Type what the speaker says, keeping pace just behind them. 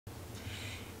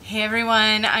Hey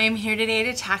everyone, I am here today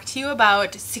to talk to you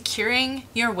about securing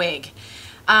your wig.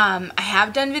 I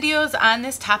have done videos on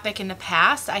this topic in the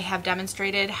past. I have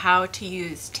demonstrated how to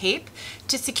use tape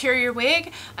to secure your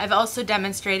wig. I've also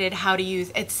demonstrated how to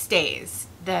use It Stays,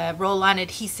 the roll-on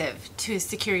adhesive, to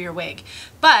secure your wig.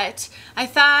 But I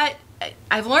thought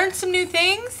I've learned some new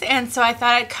things, and so I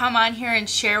thought I'd come on here and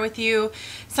share with you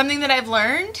something that I've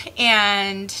learned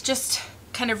and just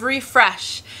kind of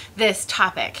refresh this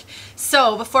topic.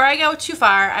 So before I go too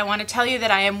far, I want to tell you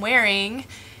that I am wearing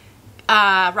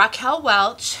Raquel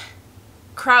Welch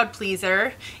Crowd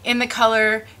Pleaser in the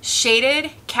color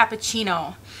Shaded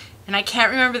Cappuccino. And I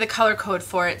can't remember the color code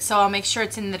for it, so I'll make sure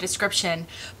it's in the description.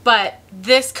 But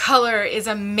this color is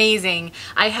amazing.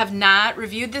 I have not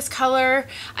reviewed this color.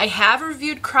 I have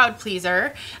reviewed Crowd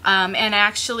Pleaser, and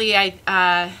actually I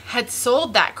had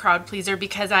sold that Crowd Pleaser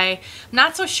because I'm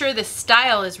not so sure the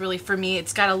style is really for me.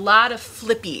 It's got a lot of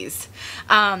flippies.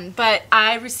 But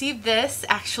I received this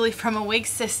actually from a wig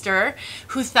sister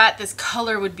who thought this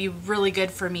color would be really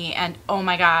good for me, and oh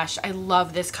my gosh, I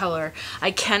love this color.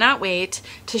 I cannot wait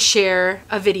to share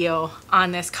a video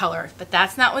on this color, but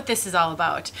that's not what this is all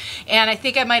about. And I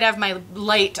think I might have my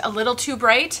light a little too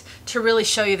bright to really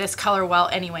show you this color well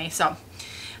anyway. So,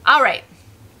 all right,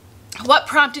 what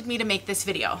prompted me to make this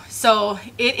video? So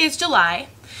it is July,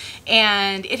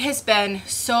 and it has been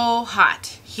so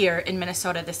hot here in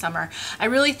Minnesota this summer. I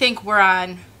really think we're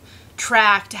on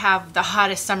track to have the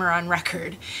hottest summer on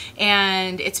record,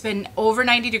 and it's been over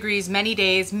 90 degrees many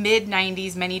days, mid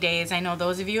 90s many days. I know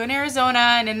those of you in Arizona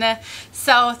and in the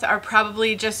south are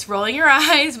probably just rolling your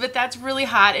eyes, but that's really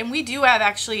hot, and we do have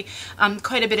actually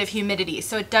quite a bit of humidity,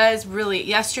 so it does really.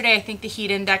 Yesterday I think the heat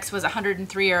index was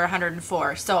 103 or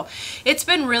 104, so it's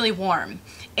been really warm.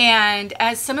 And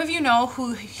as some of you know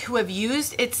who have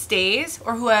used It Stays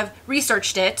or who have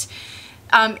researched it,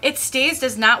 It Stays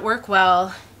does not work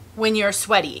well when you're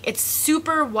sweaty. It's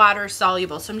super water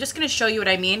soluble. So I'm just going to show you what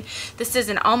I mean. This is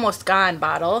an almost gone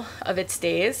bottle of It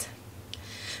Stays.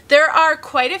 There are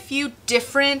quite a few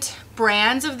different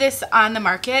brands of this on the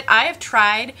market. I have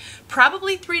tried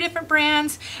probably 3 different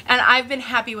brands, and I've been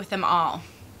happy with them all.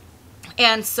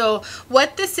 And so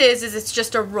what this is it's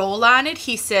just a roll-on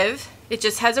adhesive. It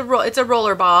just has it's a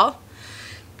roller ball,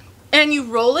 and you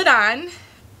roll it on.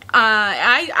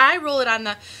 I roll it on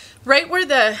the right where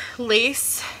the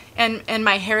lace and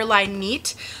my hairline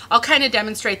meet. I'll kind of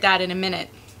demonstrate that in a minute.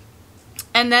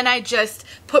 And then I just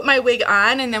put my wig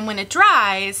on, and then when it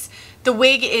dries, the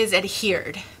wig is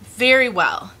adhered very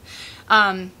well.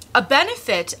 A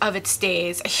benefit of It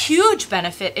Stays, a huge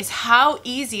benefit, is how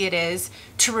easy it is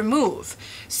to remove.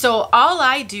 So all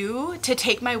I do to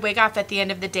take my wig off at the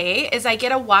end of the day is I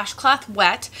get a washcloth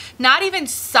wet, not even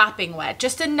sopping wet,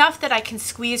 just enough that I can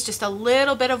squeeze just a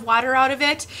little bit of water out of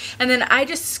it, and then I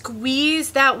just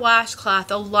squeeze that washcloth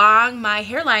along my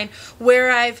hairline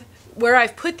where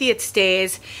I've put the It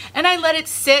Stays, and I let it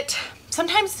sit.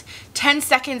 Sometimes 10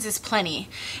 seconds is plenty,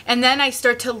 and then I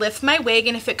start to lift my wig,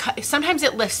 and sometimes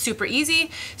it lifts super easy,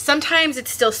 sometimes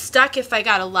it's still stuck if I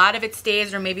got a lot of It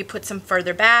Stays or maybe put some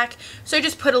further back, so I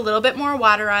just put a little bit more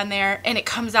water on there and it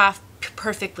comes off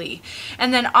perfectly.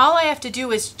 And then all I have to do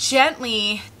is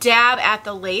gently dab at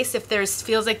the lace if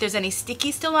feels like there's any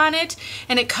sticky still on it,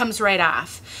 and it comes right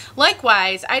off.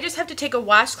 Likewise, I just have to take a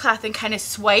washcloth and kind of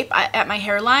swipe at my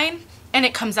hairline, and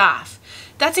it comes off.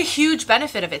 That's a huge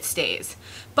benefit of It Stays.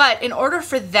 But in order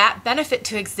for that benefit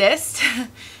to exist,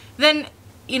 then,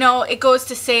 you know, it goes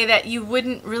to say that you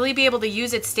wouldn't really be able to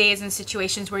use It Stays in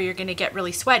situations where you're going to get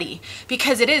really sweaty,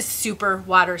 because it is super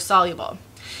water soluble.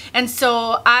 And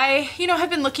so I,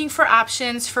 have been looking for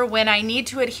options for when I need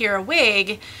to adhere a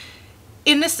wig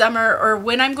in the summer or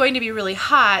when I'm going to be really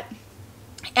hot,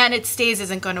 and It Stays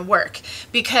isn't going to work.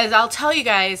 Because I'll tell you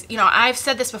guys, I've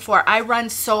said this before, I run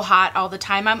so hot all the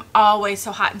time. I'm always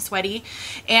so hot and sweaty,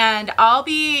 and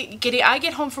I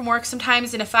get home from work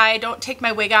sometimes, and if I don't take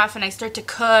my wig off and I start to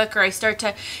cook or I start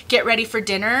to get ready for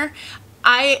dinner,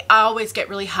 I always get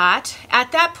really hot.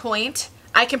 At that point,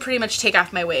 I can pretty much take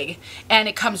off my wig and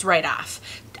it comes right off.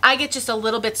 I get just a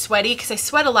little bit sweaty because I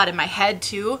sweat a lot in my head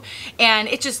too, and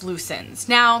it just loosens.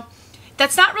 Now,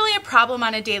 that's not really a problem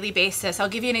on a daily basis. I'll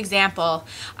give you an example.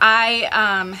 I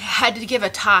had to give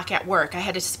a talk at work. I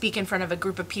had to speak in front of a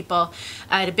group of people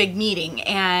at a big meeting,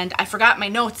 and I forgot my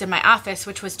notes in my office,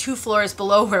 which was 2 floors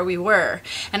below where we were.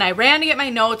 And I ran to get my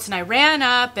notes, and I ran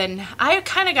up, and I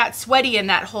kind of got sweaty in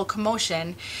that whole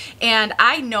commotion. And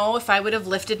I know if I would have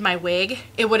lifted my wig,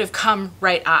 it would have come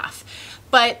right off.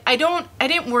 but I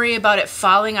didn't worry about it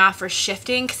falling off or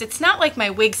shifting, because it's not like my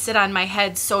wigs sit on my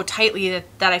head so tightly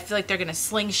that I feel like they're gonna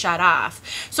slingshot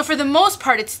off. So for the most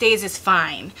part, it stays is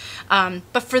fine.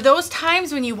 But for those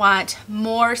times when you want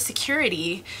more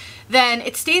security, then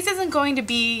it stays isn't going to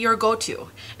be your go-to.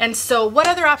 And so what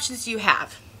other options do you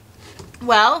have?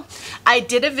 Well, I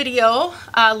did a video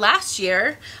last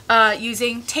year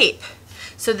using tape.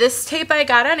 So this tape I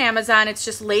got on Amazon, it's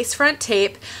just lace front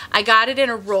tape. I got it in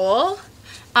a roll,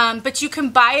 but you can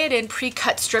buy it in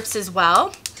pre-cut strips as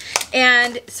well.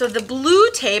 And so the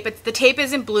blue tape, the tape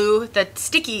isn't blue, the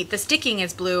sticking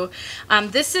is blue.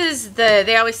 This is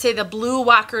they always say the blue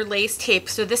Walker lace tape.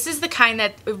 So this is the kind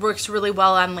that works really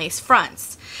well on lace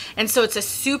fronts. And so it's a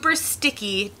super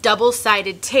sticky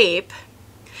double-sided tape.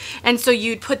 And so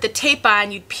you'd put the tape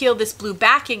on, you'd peel this blue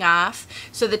backing off,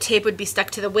 so the tape would be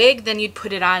stuck to the wig, then you'd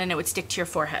put it on and it would stick to your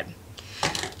forehead.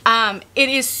 It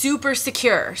is super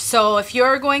secure. So if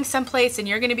you're going someplace and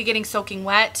you're going to be getting soaking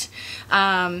wet,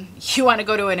 you want to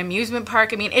go to an amusement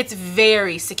park, I mean, it's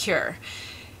very secure.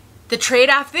 The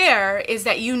trade-off there is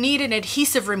that you need an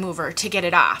adhesive remover to get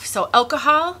it off. So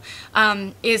alcohol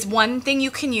is one thing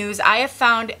you can use. I have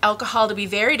found alcohol to be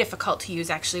very difficult to use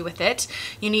actually with it.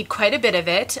 You need quite a bit of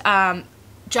it.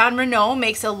 John Renault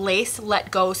makes a lace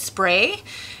let go spray,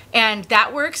 and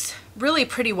that works really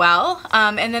pretty well.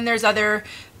 And then there's other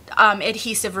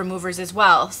adhesive removers as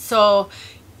well. So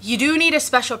you do need a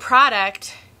special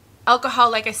product. Alcohol,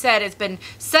 like I said, has been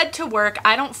said to work.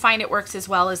 I don't find it works as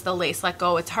well as the lace let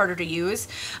go. It's harder to use.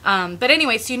 But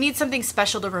anyway, so you need something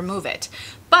special to remove it.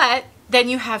 But then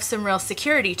you have some real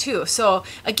security too. So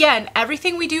again,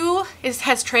 everything we do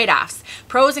has trade-offs,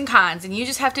 pros and cons, and you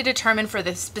just have to determine for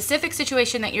the specific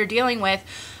situation that you're dealing with,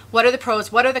 what are the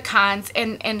pros, what are the cons,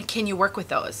 and can you work with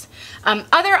those?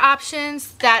 Other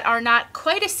options that are not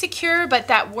quite as secure but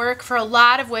that work for a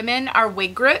lot of women are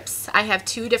wig grips. I have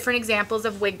two different examples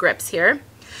of wig grips here.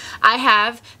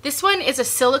 This one is a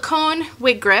silicone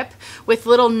wig grip with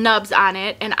little nubs on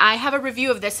it, and I have a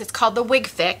review of this. It's called the Wig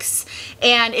Fix,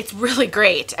 and it's really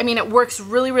great. I mean, it works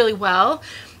really, really well.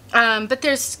 But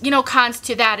there's, cons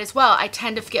to that as well. I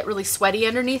tend to get really sweaty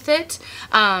underneath it.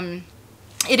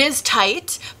 It is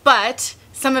tight, but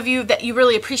some of you that you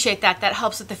really appreciate that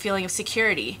helps with the feeling of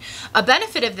security. A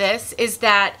benefit of this is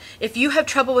that if you have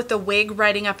trouble with the wig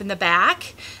riding up in the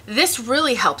back, this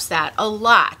really helps that a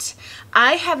lot.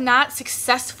 I have not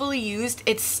successfully used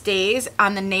its stays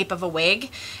on the nape of a wig,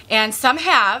 and some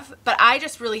have, but I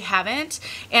just really haven't.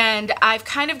 And I've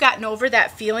kind of gotten over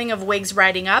that feeling of wigs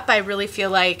riding up. I really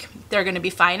feel like they're going to be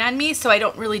fine on me, so I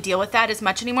don't really deal with that as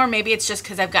much anymore. Maybe it's just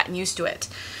because I've gotten used to it.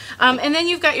 And then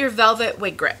you've got your velvet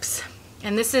wig grips.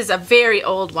 And this is a very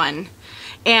old one.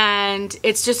 And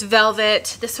it's just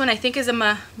velvet. This one I think is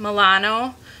a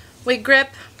Milano wig grip.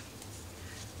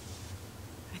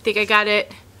 I think I got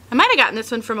it. I might have gotten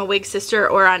this one from a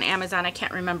WIGsister or on Amazon. I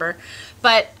can't remember.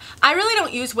 But I really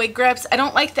don't use wig grips. I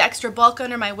don't like the extra bulk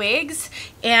under my wigs.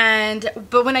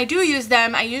 But when I do use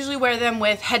them, I usually wear them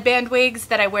with headband wigs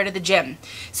that I wear to the gym.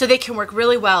 So they can work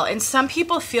really well. And some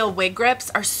people feel wig grips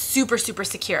are super, super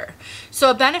secure. So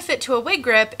a benefit to a wig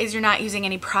grip is you're not using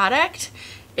any product.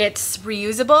 It's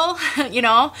reusable,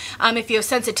 if you have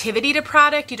sensitivity to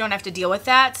product, you don't have to deal with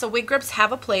that. So wig grips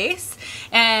have a place,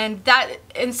 and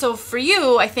so for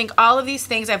you, I think all of these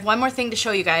things, I have one more thing to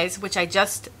show you guys, which I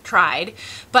just tried,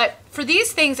 but for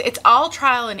these things, it's all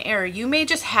trial and error. You may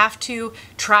just have to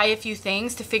try a few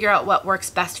things to figure out what works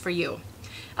best for you.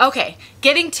 Okay,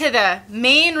 getting to the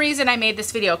main reason I made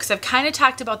this video, because I've kind of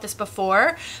talked about this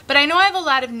before, but I know I have a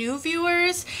lot of new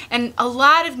viewers and a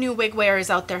lot of new wig wearers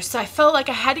out there, so I felt like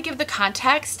I had to give the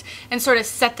context and sort of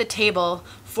set the table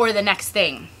for the next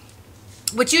thing,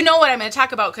 which you know what I'm going to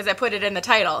talk about because I put it in the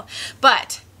title,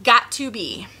 but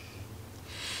Got2b.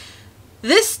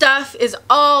 This stuff is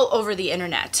all over the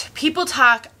internet. People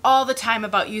talk all the time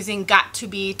about using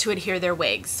Got2b to adhere their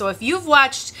wigs. So if you've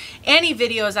watched any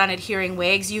videos on adhering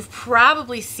wigs, you've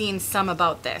probably seen some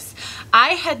about this.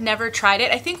 I had never tried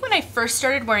it. I think when I first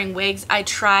started wearing wigs, I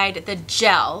tried the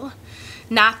gel,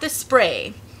 not the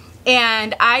spray.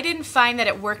 And I didn't find that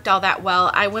it worked all that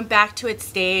well. I went back to its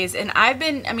stays, and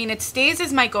its stays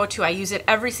is my go-to. I use it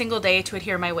every single day to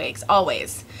adhere my wigs,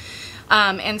 always.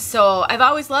 And so I've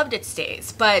always loved its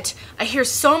stays, but I hear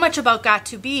so much about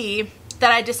Got2b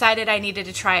that I decided I needed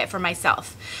to try it for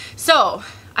myself. So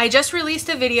I just released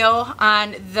a video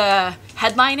on the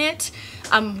Headline It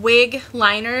wig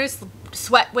liners,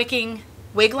 sweat wicking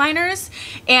wig liners,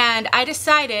 and I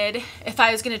decided if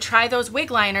I was going to try those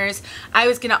wig liners, I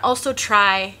was going to also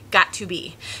try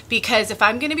Got2b, because if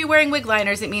I'm going to be wearing wig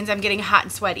liners, it means I'm getting hot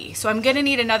and sweaty. So I'm going to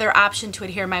need another option to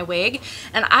adhere my wig,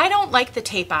 and I don't like the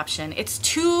tape option. It's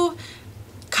too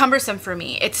cumbersome for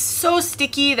me. It's so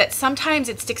sticky that sometimes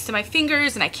it sticks to my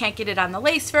fingers and I can't get it on the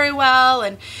lace very well,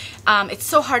 and it's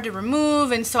so hard to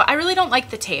remove, and so I really don't like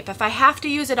the tape. If I have to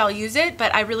use it, I'll use it,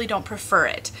 but I really don't prefer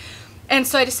it. And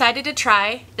so I decided to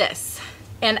try this,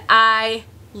 and I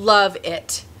love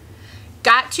it.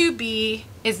 Got2b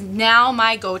is now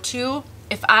my go-to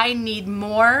if I need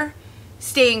more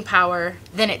staying power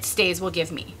than its stays will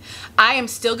give me. I am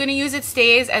still going to use its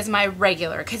stays as my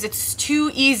regular because it's too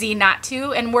easy not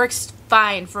to and works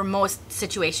fine for most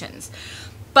situations.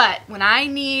 But when I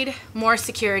need more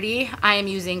security, I am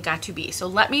using Got2b. So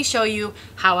let me show you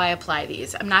how I apply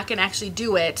these. I'm not going to actually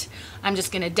do it. I'm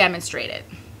just going to demonstrate it.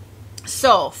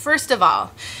 So first of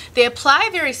all, they apply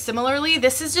very similarly.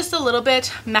 This is just a little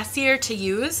bit messier to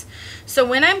use. So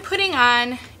when I'm putting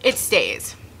on its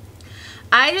stays,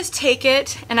 I just take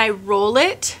it and I roll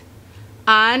it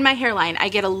on my hairline. I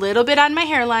get a little bit on my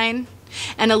hairline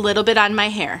and a little bit on my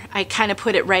hair. I kind of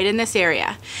put it right in this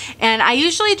area. And I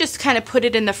usually just kind of put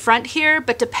it in the front here,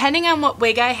 but depending on what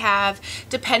wig I have,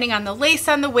 depending on the lace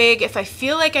on the wig, if I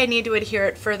feel like I need to adhere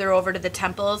it further over to the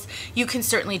temples, you can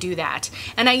certainly do that.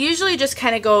 And I usually just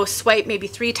kind of go swipe maybe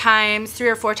 3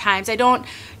 or 4 times. I don't,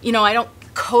 I don't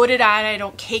coat it on, I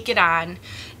don't cake it on.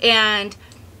 And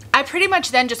I pretty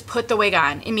much then just put the wig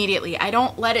on immediately. I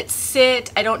don't let it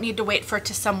sit. I don't need to wait for it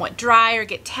to somewhat dry or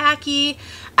get tacky.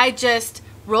 I just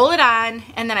roll it on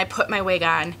and then I put my wig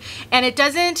on. And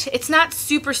it's not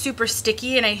super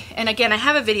sticky. And again, I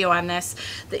have a video on this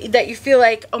that you feel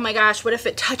like, oh my gosh, what if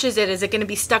it touches it? Is it going to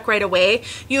be stuck right away?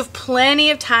 You have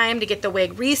plenty of time to get the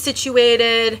wig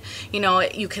resituated.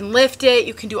 You can lift it.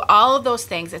 You can do all of those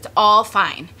things. It's all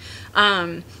fine.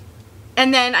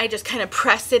 And then I just kind of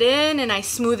press it in and I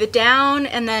smooth it down,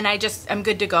 and then I'm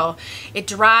good to go. It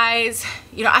dries.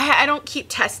 I don't keep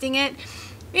testing it.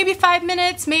 Maybe 5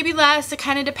 minutes, maybe less. It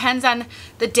kind of depends on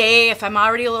the day, if I'm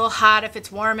already a little hot, if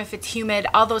it's warm, if it's humid,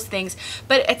 all those things.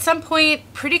 But at some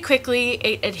point, pretty quickly,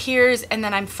 it adheres and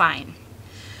then I'm fine.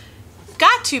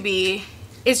 Got2b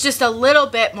is just a little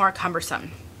bit more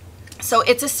cumbersome. So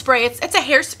it's a spray. It's a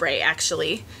hairspray,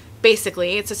 actually.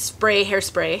 Basically, it's a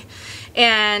hairspray.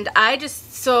 And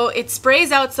so it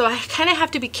sprays out, so I kind of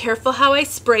have to be careful how I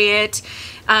spray it.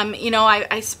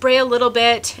 I spray a little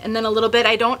bit and then a little bit.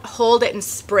 I don't hold it and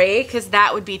spray because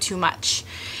that would be too much.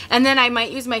 And then I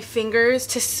might use my fingers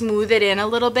to smooth it in a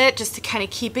little bit just to kind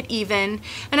of keep it even.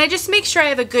 And I just make sure I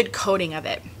have a good coating of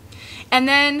it. And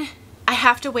then I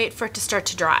have to wait for it to start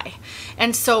to dry.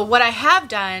 And so what I have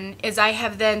done is I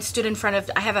have then stood in front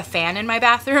of, I have a fan in my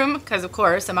bathroom because of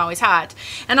course I'm always hot,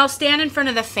 and I'll stand in front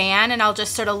of the fan and I'll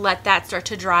just sort of let that start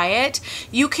to dry it.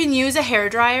 You can use a hair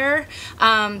dryer,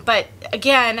 but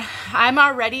again, I'm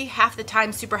already half the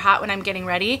time super hot when I'm getting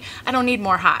ready. I don't need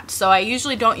more hot. So I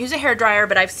usually don't use a hair dryer,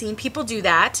 but I've seen people do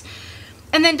that.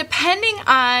 And then depending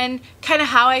on kind of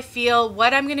how I feel,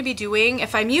 what I'm going to be doing,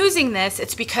 if I'm using this,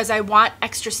 it's because I want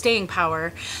extra staying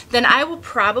power, then I will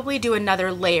probably do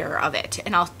another layer of it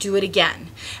and I'll do it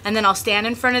again. And then I'll stand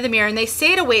in front of the mirror, and they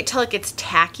say to wait till it gets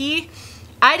tacky.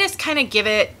 I just kind of give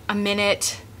it a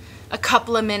minute, a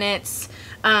couple of minutes.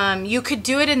 You could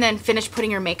do it and then finish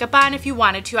putting your makeup on if you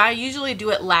wanted to. I usually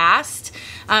do it last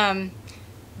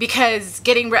because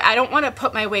I don't want to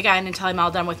put my wig on until I'm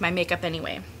all done with my makeup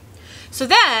anyway. So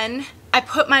then I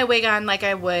put my wig on like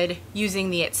I would using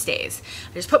the It Stays.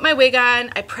 I just put my wig on,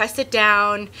 I press it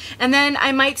down, and then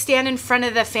I might stand in front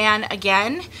of the fan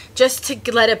again just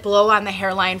to let it blow on the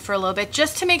hairline for a little bit,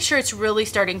 just to make sure it's really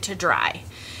starting to dry.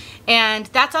 And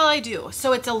that's all I do.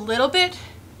 So it's a little bit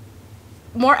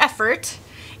more effort.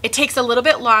 It takes a little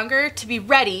bit longer to be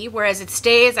ready, whereas It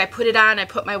Stays, I put it on, I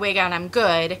put my wig on, I'm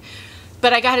good.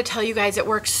 But I gotta tell you guys, it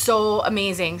works so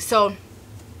amazing. So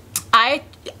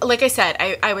like I said,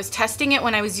 I was testing it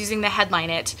when I was using the Headline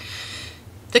It.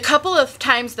 The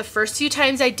first few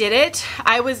times I did it,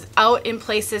 I was out in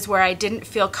places where I didn't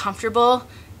feel comfortable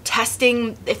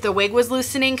testing if the wig was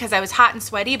loosening because I was hot and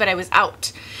sweaty, but I was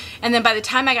out. And then by the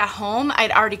time I got home,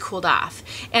 I'd already cooled off.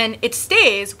 And It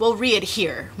Stays will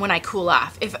re-adhere when I cool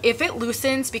off. If it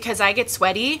loosens because I get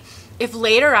sweaty, if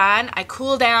later on I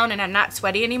cool down and I'm not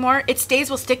sweaty anymore, It Stays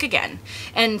will stick again.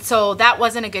 And so that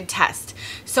wasn't a good test.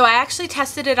 So I actually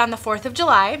tested it on the 4th of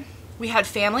July We had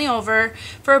family over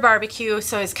for a barbecue,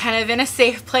 so I was kind of in a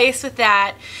safe place with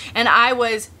that, and I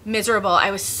was miserable.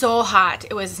 I was so hot.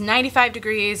 It was 95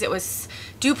 degrees. It was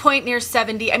dew point near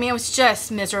 70. I mean, it was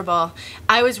just miserable.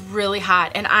 I was really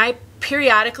hot, and I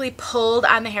periodically pulled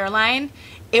on the hairline.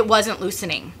 It wasn't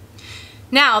loosening.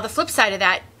 Now, the flip side of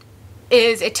that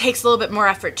is it takes a little bit more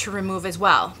effort to remove as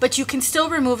well, but you can still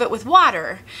remove it with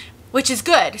water, which is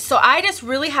good. So I just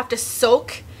really have to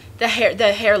soak the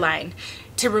hairline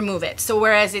to remove it. So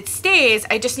whereas it stays,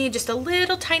 I just need just a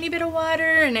little tiny bit of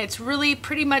water, and it's really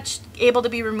pretty much able to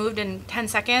be removed in 10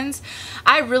 seconds.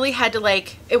 I really had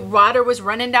to water was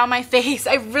running down my face.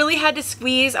 I really had to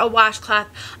squeeze a washcloth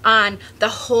on the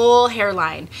whole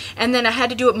hairline. And then I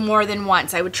had to do it more than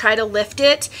once. I would try to lift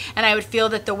it, and I would feel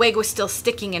that the wig was still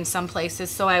sticking in some places,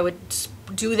 so I would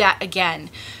do that again.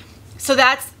 So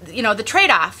that's, you know, the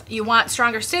trade-off. You want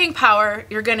stronger staying power,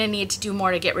 you're gonna need to do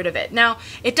more to get rid of it. Now,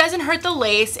 it doesn't hurt the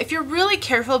lace. If you're really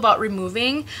careful about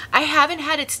removing, I haven't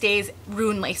had it stays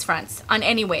ruin lace fronts on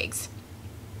any wigs.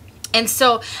 And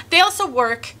so they also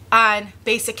work on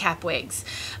basic cap wigs.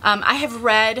 I have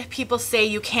read people say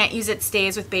you can't use it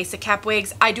stays with basic cap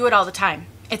wigs. I do it all the time.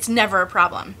 It's never a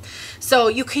problem. So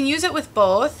you can use it with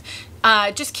both.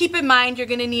 Just keep in mind you're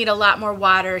gonna need a lot more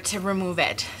water to remove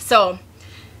it. So,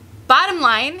 bottom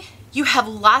line, you have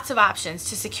lots of options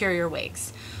to secure your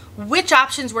wigs. Which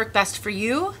options work best for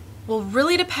you will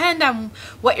really depend on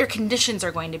what your conditions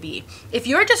are going to be. If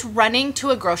you're just running to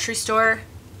a grocery store,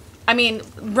 I mean,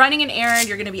 running an errand,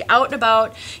 you're gonna be out and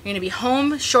about, you're gonna be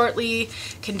home shortly,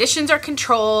 conditions are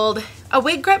controlled, a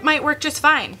wig grip might work just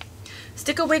fine.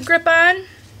 Stick a wig grip on.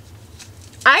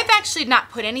 I've actually not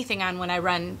put anything on when I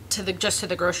run just to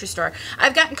the grocery store.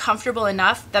 I've gotten comfortable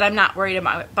enough that I'm not worried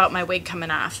about my wig coming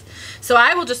off. So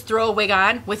I will just throw a wig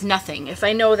on with nothing if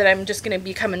I know that I'm just gonna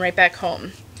be coming right back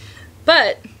home.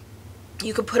 But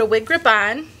you could put a wig grip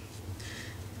on,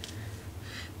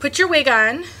 put your wig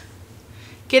on,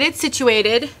 get it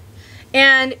situated,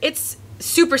 and it's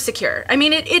super secure. I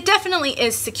mean, it definitely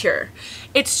is secure.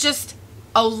 It's just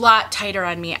a lot tighter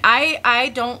on me.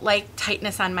 I don't like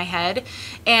tightness on my head,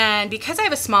 and because I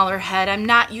have a smaller head, I'm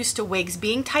not used to wigs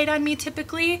being tight on me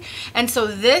typically, and so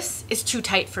this is too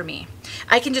tight for me.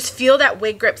 I can just feel that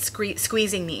wig grip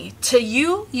squeezing me. To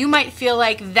you, you might feel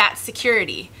like that's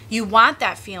security. You want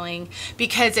that feeling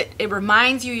because it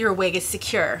reminds you your wig is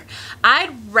secure.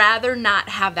 I'd rather not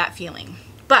have that feeling,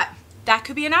 but that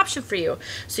could be an option for you.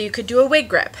 So you could do a wig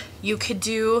grip, you could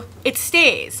do it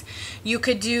stays, you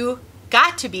could do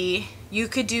Got2b, you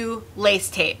could do lace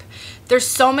tape. There's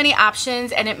so many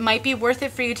options, and it might be worth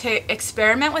it for you to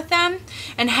experiment with them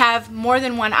and have more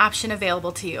than one option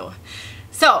available to you.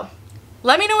 So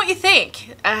let me know what you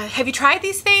think. Have you tried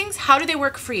these things? How do they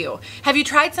work for you? Have you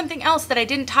tried something else that I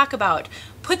didn't talk about?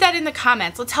 Put that in the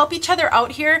comments. Let's help each other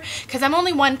out here, because I'm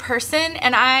only one person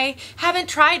and I haven't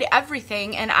tried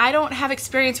everything and I don't have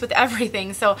experience with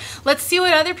everything. So let's see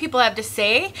what other people have to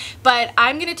say. But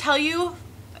I'm gonna tell you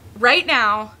right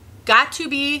now,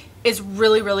 Got2b is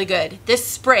really, really good. This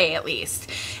spray, at least.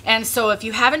 And so if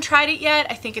you haven't tried it yet,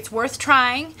 I think it's worth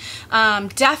trying.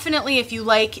 Definitely if you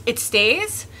like it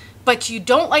stays, but you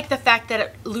don't like the fact that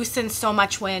it loosens so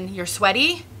much when you're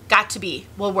sweaty, Got2b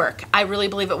will work. I really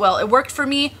believe it will. It worked for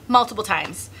me multiple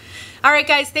times. All right,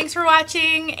 guys, thanks for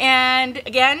watching. And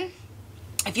again,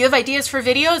 if you have ideas for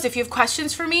videos, if you have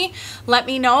questions for me, let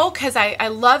me know, because I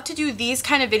love to do these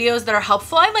kind of videos that are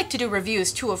helpful. I like to do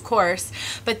reviews too, of course,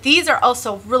 but these are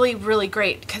also really, really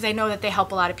great because I know that they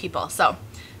help a lot of people. So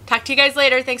talk to you guys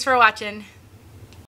later. Thanks for watching.